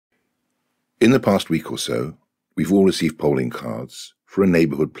In the past week or so, we've all received polling cards for a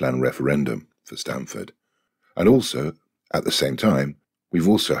neighbourhood plan referendum for Stamford. And also, at the same time, we've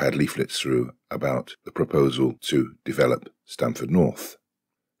also had leaflets through about the proposal to develop Stamford North.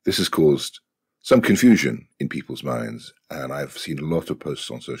 This has caused some confusion in people's minds, and I've seen a lot of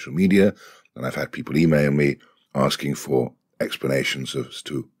posts on social media, and I've had people email me asking for explanations as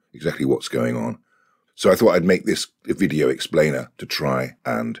to exactly what's going on. So I thought I'd make this a video explainer to try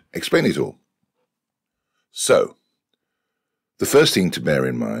and explain it all. So, the first thing to bear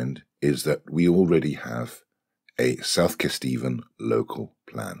in mind is that we already have a South Kesteven local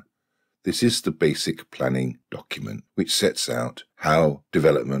plan. This is the basic planning document which sets out how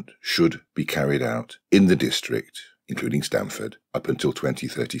development should be carried out in the district, including Stamford, up until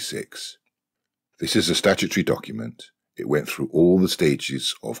 2036. This is a statutory document. It went through all the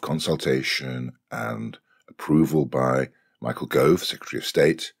stages of consultation and approval by Michael Gove, Secretary of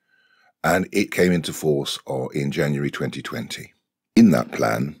State, and it came into force in January 2020. In that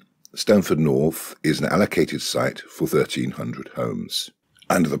plan, Stamford North is an allocated site for 1,300 homes,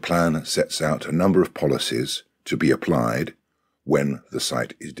 and the plan sets out a number of policies to be applied when the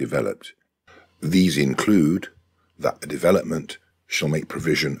site is developed. These include that the development shall make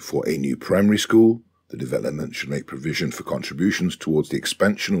provision for a new primary school, the development should make provision for contributions towards the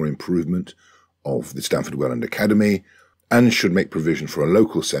expansion or improvement of the Stamford Welland Academy, and should make provision for a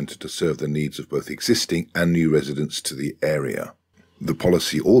local centre to serve the needs of both existing and new residents to the area. The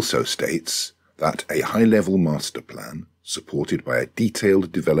policy also states that a high-level master plan, supported by a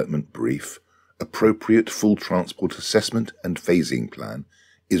detailed development brief, appropriate full transport assessment and phasing plan,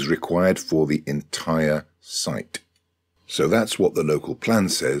 is required for the entire site. So that's what the local plan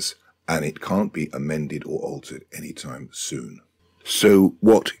says, and it can't be amended or altered anytime soon. So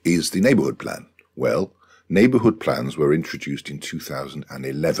what is the neighbourhood plan? Well, neighbourhood plans were introduced in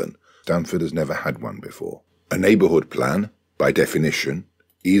 2011. Stamford has never had one before. A neighbourhood plan, by definition,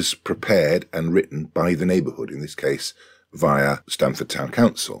 is prepared and written by the neighbourhood, in this case via Stamford Town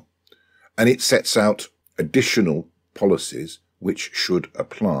Council. And it sets out additional policies which should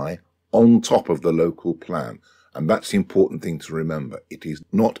apply on top of the local plan. And that's the important thing to remember. It is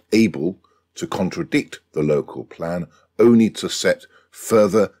not able to contradict the local plan, only to set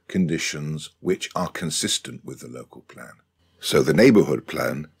further conditions which are consistent with the local plan. So the neighbourhood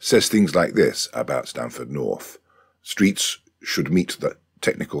plan says things like this about Stamford North. Streets should meet the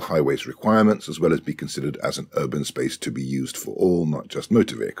technical highways requirements as well as be considered as an urban space to be used for all, not just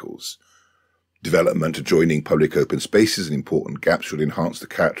motor vehicles. Development adjoining public open spaces and important gaps should enhance the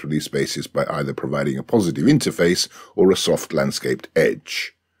character of these spaces by either providing a positive interface or a soft landscaped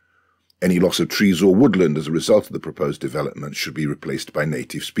edge. Any loss of trees or woodland as a result of the proposed development should be replaced by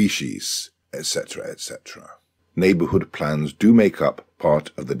native species, etc., etc. Neighbourhood plans do make up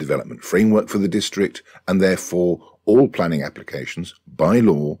part of the development framework for the district, and therefore all planning applications, by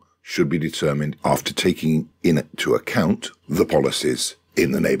law, should be determined after taking into account the policies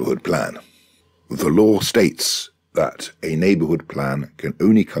in the neighbourhood plan. The law states that a neighbourhood plan can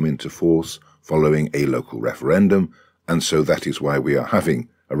only come into force following a local referendum, and so that is why we are having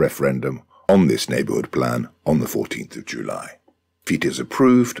a referendum on this neighbourhood plan on the 14th of July. If it is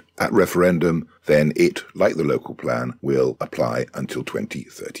approved at referendum, then it, like the local plan, will apply until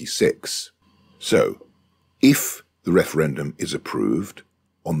 2036. So, if the referendum is approved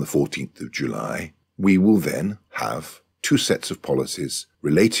on the 14th of July, we will then have two sets of policies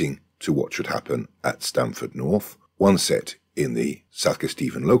relating to what should happen at Stamford North, one set in the South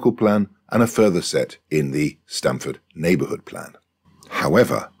Kesteven local plan and a further set in the Stamford neighbourhood plan.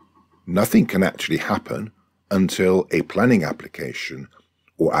 However, nothing can actually happen until a planning application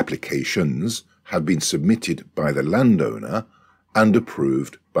or applications have been submitted by the landowner and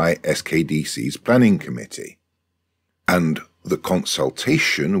approved by SKDC's planning committee. And the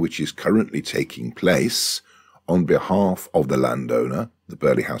consultation which is currently taking place on behalf of the landowner, the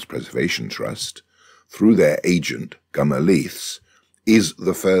Burley House Preservation Trust, through their agent, Gummer Leiths, is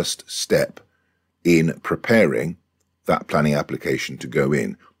the first step in preparing that planning application to go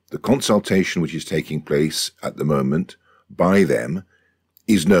in. The consultation which is taking place at the moment by them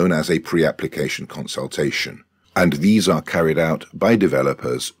is known as a pre-application consultation. And these are carried out by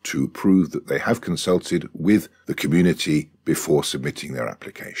developers to prove that they have consulted with the community before submitting their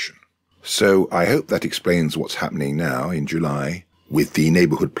application. So I hope that explains what's happening now in July with the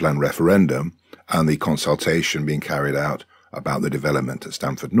neighbourhood plan referendum and the consultation being carried out about the development at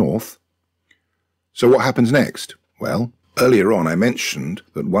Stamford North. So what happens next? Well, earlier on I mentioned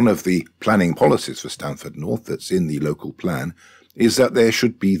that one of the planning policies for Stamford North that's in the local plan is that there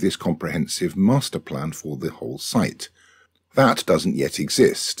should be this comprehensive master plan for the whole site. That doesn't yet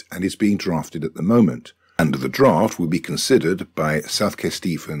exist and is being drafted at the moment, and the draft will be considered by South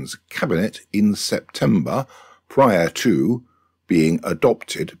Kesteven's Cabinet in September prior to being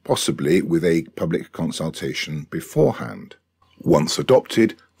adopted, possibly with a public consultation beforehand. Once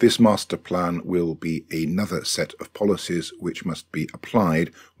adopted, this master plan will be another set of policies which must be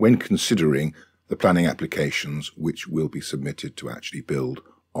applied when considering the planning applications which will be submitted to actually build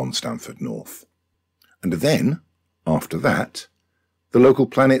on Stamford North. And then, after that, the local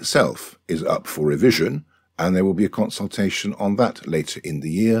plan itself is up for revision, and there will be a consultation on that later in the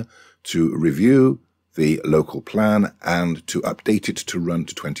year to review the local plan and to update it to run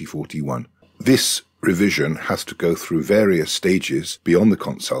to 2041. This revision has to go through various stages beyond the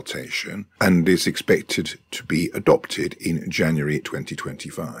consultation and is expected to be adopted in January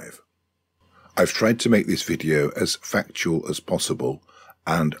 2025. I've tried to make this video as factual as possible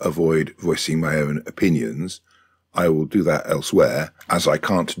and avoid voicing my own opinions. I will do that elsewhere, as I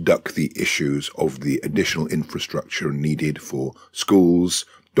can't duck the issues of the additional infrastructure needed for schools,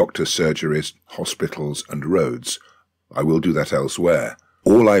 doctor surgeries, hospitals and roads. I will do that elsewhere.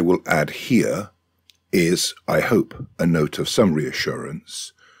 All I will add here is, I hope, a note of some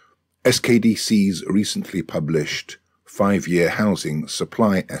reassurance. SKDC's recently published 5-year housing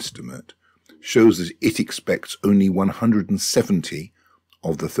supply estimate shows that it expects only 170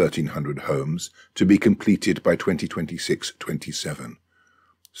 of the 1,300 homes to be completed by 2026-27.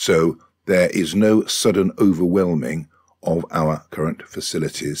 So there is no sudden overwhelming of our current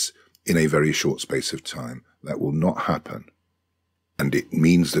facilities in a very short space of time. That will not happen. And it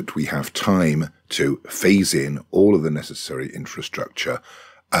means that we have time to phase in all of the necessary infrastructure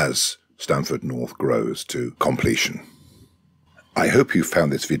as Stamford North grows to completion. I hope you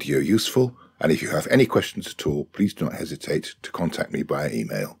found this video useful, and if you have any questions at all, please do not hesitate to contact me via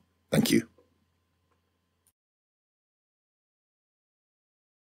email. Thank you.